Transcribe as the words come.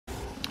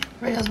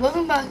Right guys,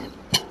 welcome back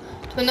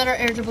to another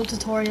air dribble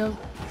tutorial.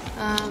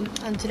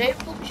 And today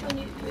we'll be showing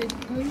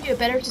you a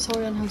better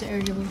tutorial on how to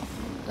air dribble.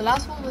 The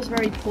last one was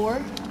very poor,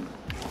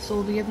 so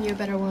we'll be giving you a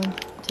better one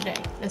today.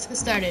 Let's get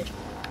started.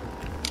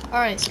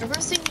 Alright, so the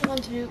first thing you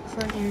want to do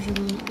for an air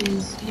dribble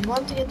is you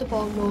want to get the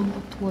ball rolling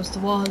up towards the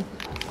wall.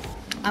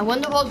 And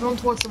when the ball's run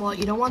towards the wall,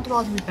 you don't want the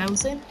ball to be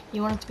bouncing,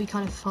 you want it to be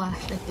kind of flat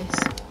like this.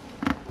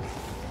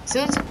 As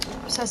soon as it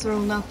starts to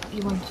roll up,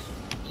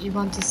 you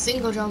want to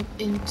single jump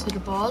into the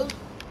ball.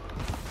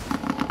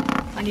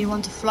 And you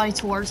want to fly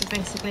towards it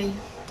basically.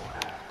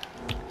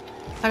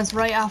 And it's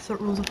right after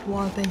it rolls up the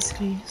wall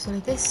basically. So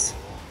like this.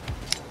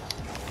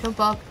 Jump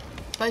up,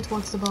 fly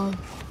towards the ball.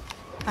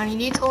 And you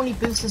need to only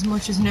boost as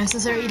much as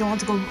necessary. You don't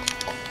want to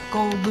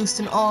go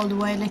boosting all the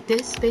way like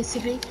this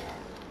basically.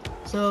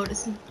 So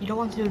you don't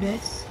want to do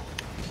this,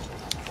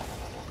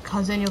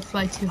 because then you'll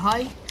fly too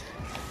high.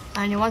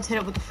 And you want to hit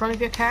it with the front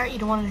of your car. You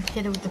don't want to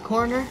hit it with the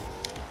corner.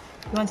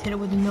 You want to hit it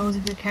with the nose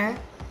of your car.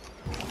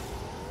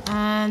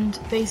 And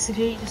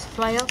basically just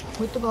fly up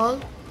with the ball.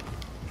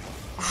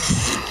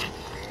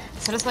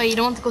 So that's why you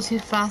don't want to go too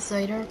fast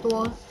either up the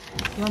wall.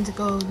 You want to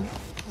go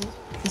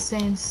the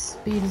same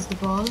speed as the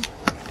ball.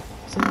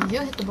 So when you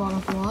do hit the ball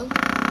off the wall,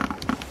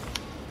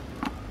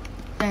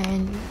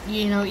 then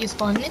you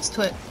spawn next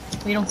to it.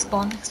 Well, you don't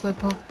spawn next to it,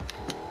 but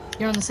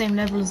you're on the same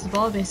level as the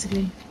ball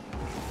basically.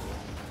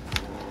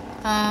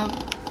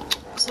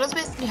 So that's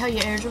basically how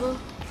you air dribble.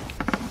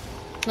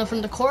 Now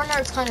from the corner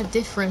it's kind of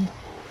different.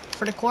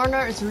 For the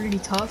corner it's really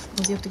tough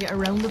because you have to get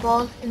around the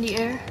ball in the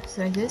air,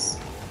 so like this.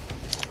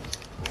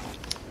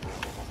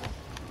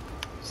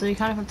 So you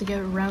kind of have to get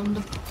around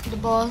the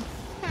ball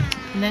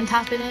and then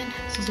tap it in,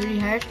 so it's really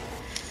hard.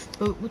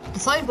 But with the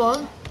side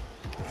ball,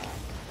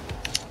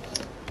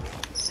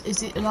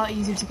 it's a lot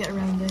easier to get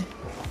around it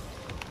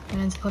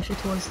and then to push it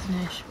towards the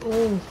net.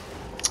 Oh.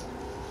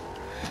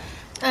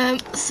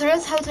 So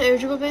that's how to air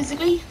dribble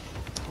basically.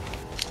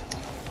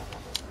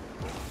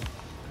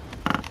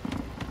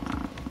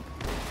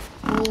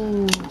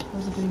 Oh, that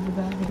was a pretty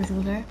bad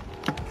dribble there.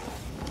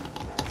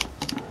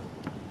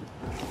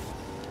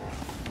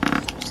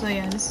 So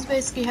yeah, this is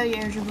basically how you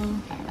air dribble.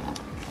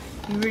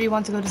 You really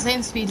want to go the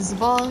same speed as the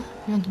ball.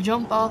 You want to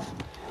jump off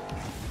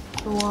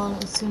the wall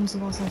as soon as the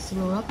ball starts to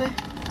roll up it.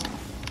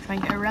 Try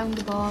and get around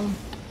the ball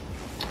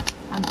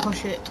and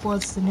push it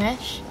towards the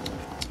net.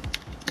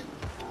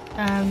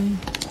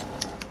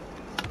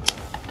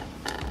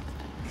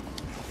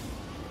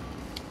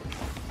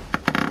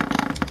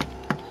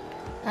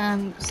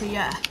 So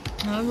yeah,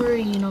 I'm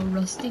really,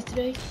 rusty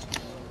today.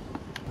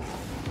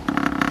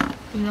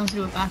 You know how to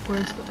do it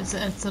backwards, but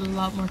it's a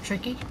lot more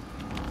tricky.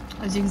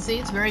 As you can see,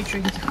 it's very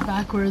tricky to go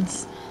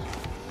backwards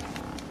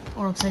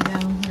or upside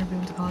down, whatever you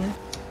want to call it.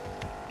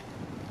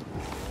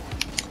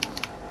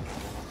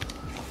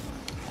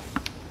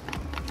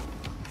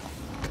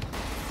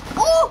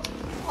 Oh,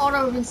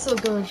 that would have been so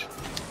good.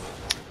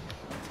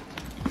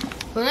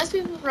 But next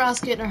people were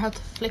asking how to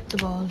flick the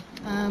ball.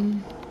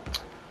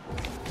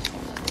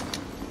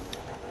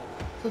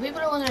 So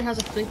people are wondering how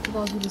to flick the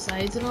ball to the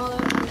sides and all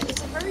that.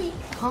 It's a very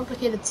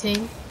complicated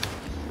thing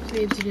to be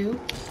able to do,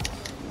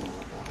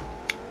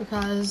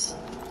 because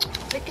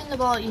flicking the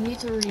ball, you need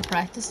to really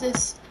practice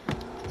this.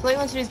 So what you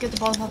want to do is get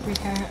the ball off your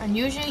car, and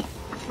usually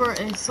for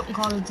something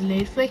called a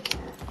delayed flick,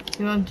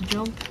 you want to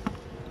jump.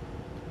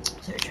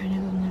 So you're trying to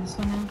go in this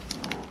one now.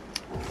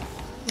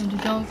 You want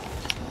to jump,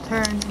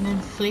 turn, and then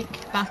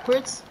flick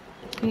backwards.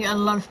 You can get a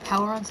lot of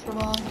power onto the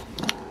ball.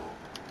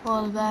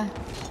 All of that.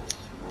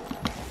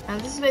 And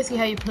this is basically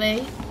how you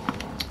play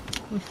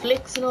with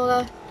flicks and all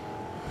that.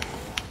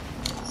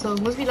 So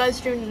once we live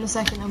stream in a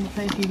second, and we'll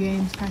play a few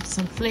games, practice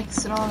some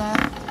flicks and all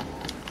that.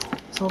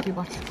 So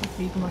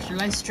hopefully you can watch the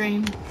live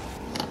stream.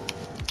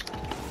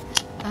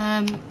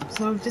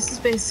 So this is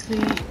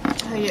basically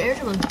how you air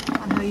dribble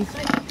and how you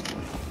flick.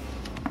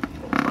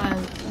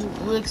 Well,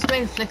 we'll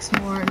explain flicks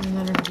more in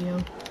another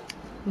video.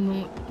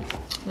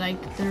 Like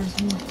there's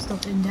more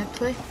stuff in depth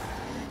to it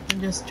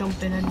than just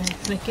jumping and then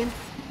flicking.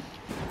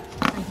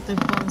 Like the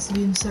ball has to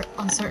be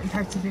on certain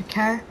parts of your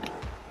car,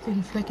 so you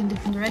can flick in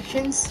different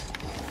directions.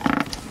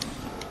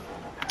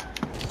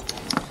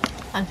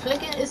 And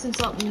flicking isn't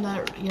something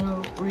that,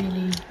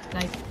 really,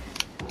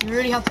 you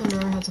really have to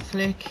learn how to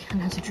flick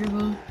and how to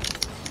dribble.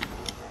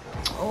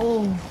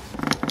 Oh.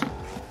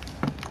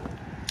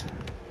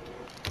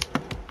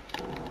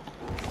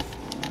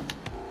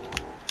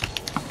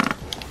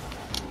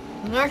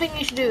 Another thing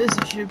you should do is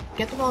you should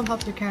get the ball on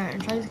top of your car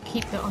and try to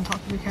keep it on top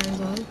of your car as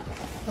well.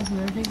 That's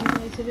another thing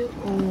you need to do.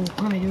 Oh, what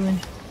am I doing?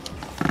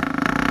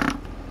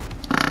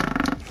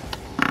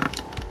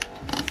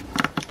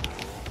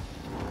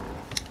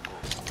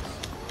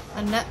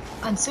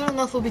 And soon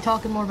enough we'll be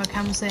talking more about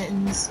camera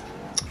settings.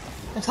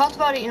 I talked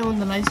about it, in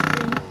the live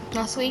stream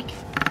last week.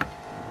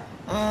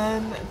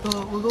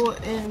 But we'll go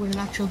in with an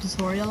actual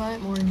tutorial on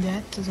it, more in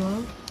depth as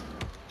well.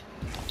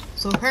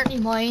 So currently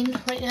mine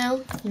right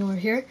now, we're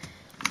here.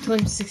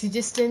 260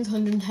 distance,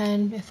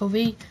 110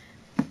 FOV,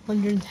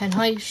 110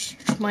 height,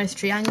 minus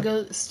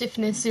triangle,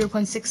 stiffness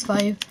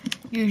 0.65,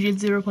 usually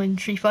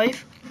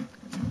 0.35.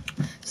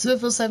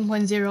 Swivel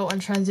 7.0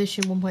 and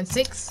Transition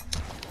 1.6.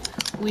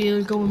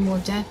 We'll go in more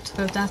depth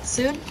about that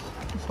soon.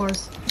 Of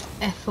course,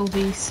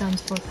 FOV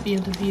stands for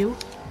Field of View.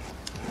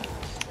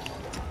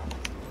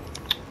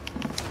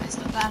 That's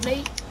not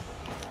badly.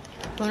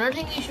 But another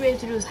thing you should be able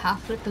to do is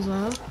half flip as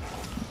well.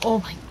 Oh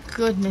my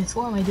goodness,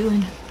 what am I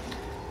doing?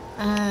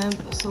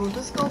 So we'll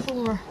just go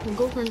for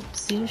the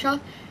ceiling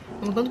shot.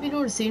 And we're going to be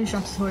doing a ceiling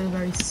shot tutorial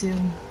very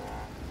soon.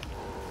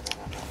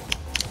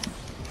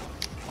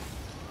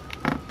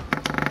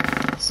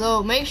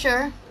 So make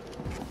sure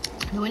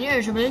that when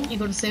you're dribbling, you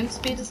go the same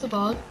speed as the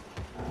ball.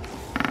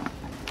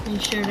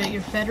 Make sure that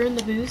you're feathering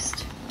the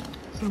boost,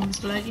 so we're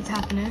slightly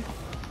tapping it.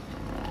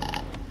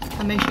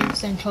 And make sure you're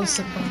staying close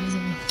to the ball as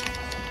well.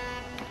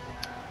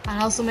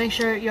 And also make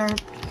sure you're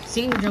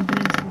single jumping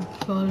into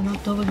the ball,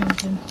 not double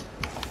jumping.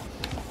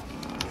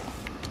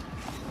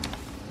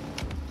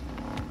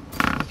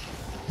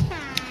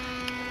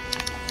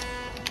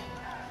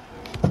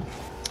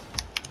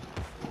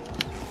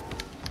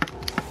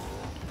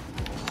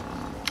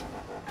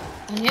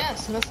 And yeah,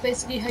 so that's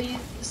basically how you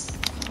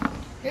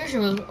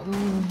usual.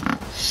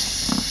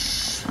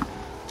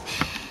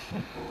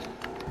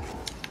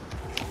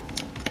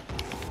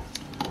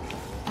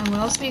 And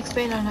we'll also be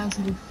explaining on how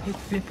to do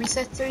flip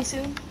resets very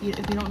soon. If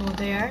you don't know what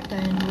they are,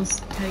 then we'll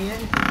tell you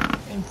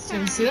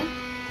very soon.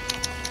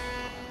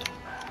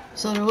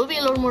 So there will be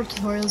a lot more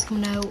tutorials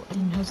coming out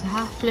on how to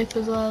half flip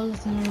as well.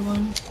 That's another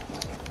one.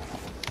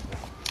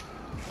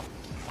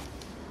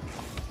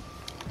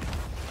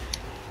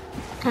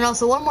 And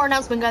also one more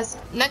announcement, guys.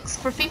 Next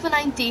for FIFA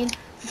 19,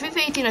 for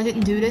FIFA 18 I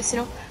didn't do this,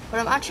 but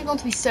I'm actually going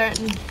to be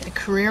starting a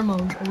career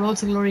mode, a Road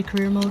to Glory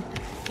career mode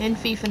in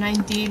FIFA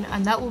 19,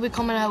 and that will be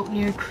coming out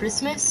near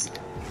Christmas.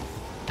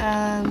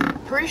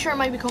 Pretty sure it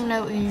might be coming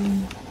out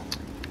in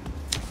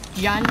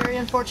January,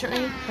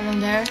 unfortunately, around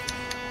there.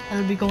 And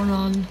it'll be going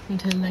on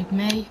until like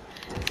May,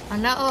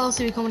 and that will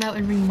also be coming out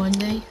every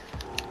Monday.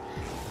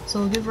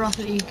 So we'll give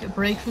Rocket League a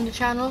break from the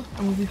channel,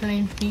 and we'll be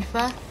playing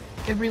FIFA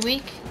every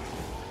week.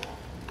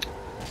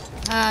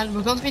 And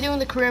we're going to be doing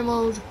the career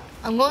mode.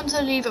 I'm going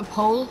to leave a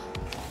poll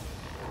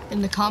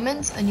in the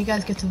comments and you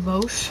guys get to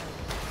vote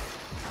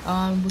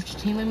on which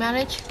team we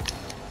manage.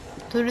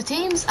 So the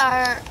teams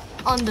are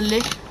on the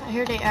list.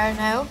 Here they are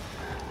now.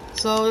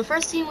 So the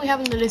first team we have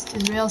on the list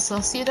is Real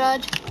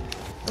Sociedad.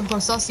 Of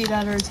course,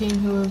 Sociedad are a team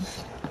who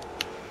have,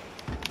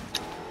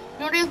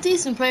 they're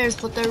decent players,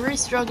 but they're really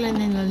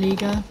struggling in La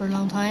Liga for a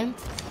long time.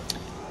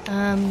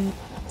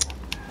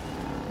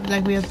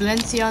 Like we have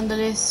Valencia on the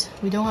list.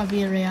 We don't have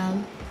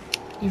Villarreal,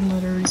 even though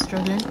they're really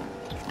struggling.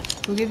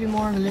 We'll give you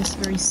more on the list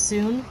very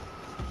soon.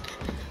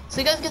 So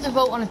you guys get to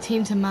vote on a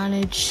team to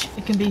manage.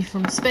 It can be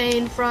from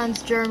Spain,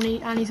 France,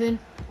 Germany, anything.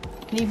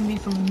 It can even be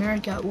from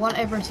America,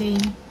 whatever team.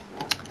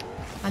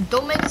 And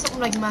don't make it something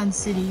like Man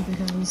City,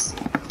 because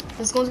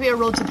it's going to be a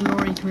Road to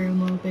Glory career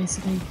mode,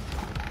 basically.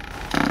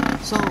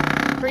 So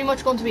pretty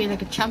much going to be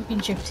like a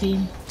championship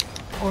team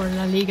or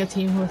La Liga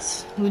team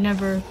who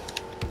never,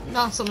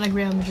 not something like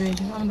Real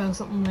Madrid, not about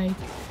something like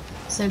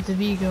Celta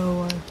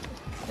Vigo or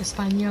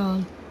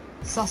Espanyol,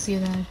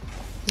 Sociedad,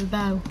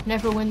 Bilbao.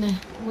 Never win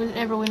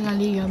La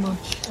Liga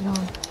much at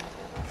all.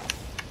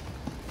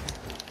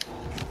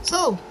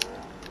 So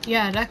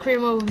yeah, that career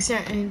mode will be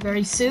starting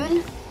very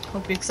soon.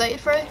 Hope you're excited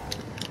for it.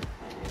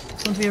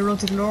 It's going to be a Road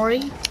to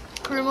Glory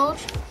career mode.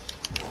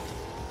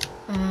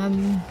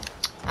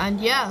 And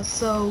yeah,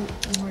 so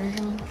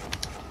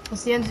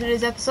that's the end of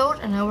today's episode,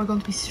 and now we're going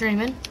to be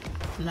streaming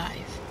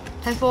live.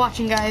 Thanks for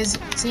watching, guys.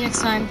 See you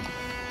next time.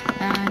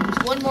 And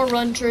just one more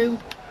run through.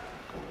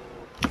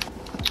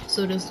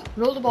 So just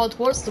roll the ball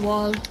towards the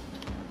wall.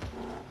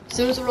 As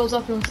soon as it rolls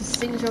up, you want to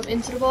single jump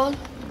into the ball,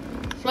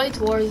 fly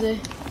towards it,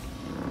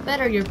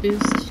 better your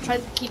boost, try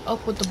to keep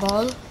up with the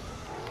ball.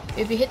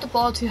 If you hit the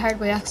ball too hard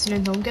by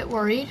accident, don't get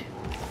worried.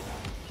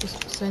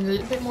 Just send a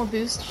little bit more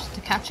boost just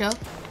to catch up.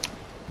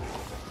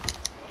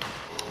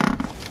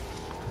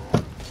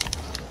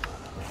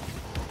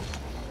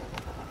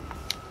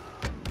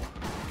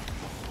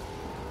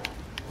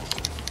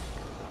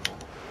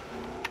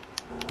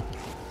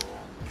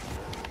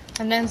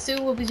 And then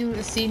soon we'll be doing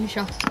a scene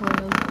shot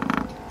tutorial.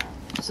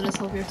 So let's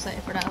hope you're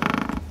excited for that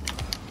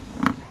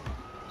one.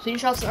 Scene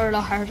shots are a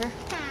lot harder.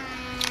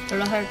 They're a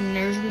lot harder than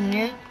theirs in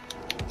here.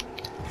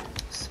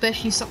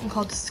 Especially something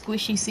called the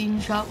squishy scene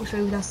shot. We'll show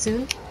you that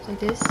soon. Like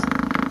this.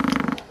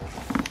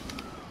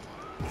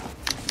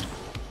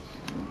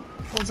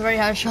 It's a very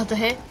hard shot to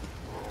hit.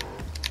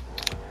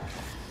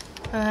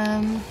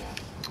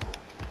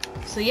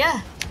 So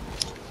yeah,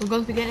 we're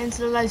going to be getting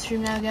into the live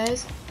stream now,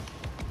 guys.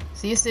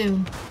 See you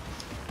soon.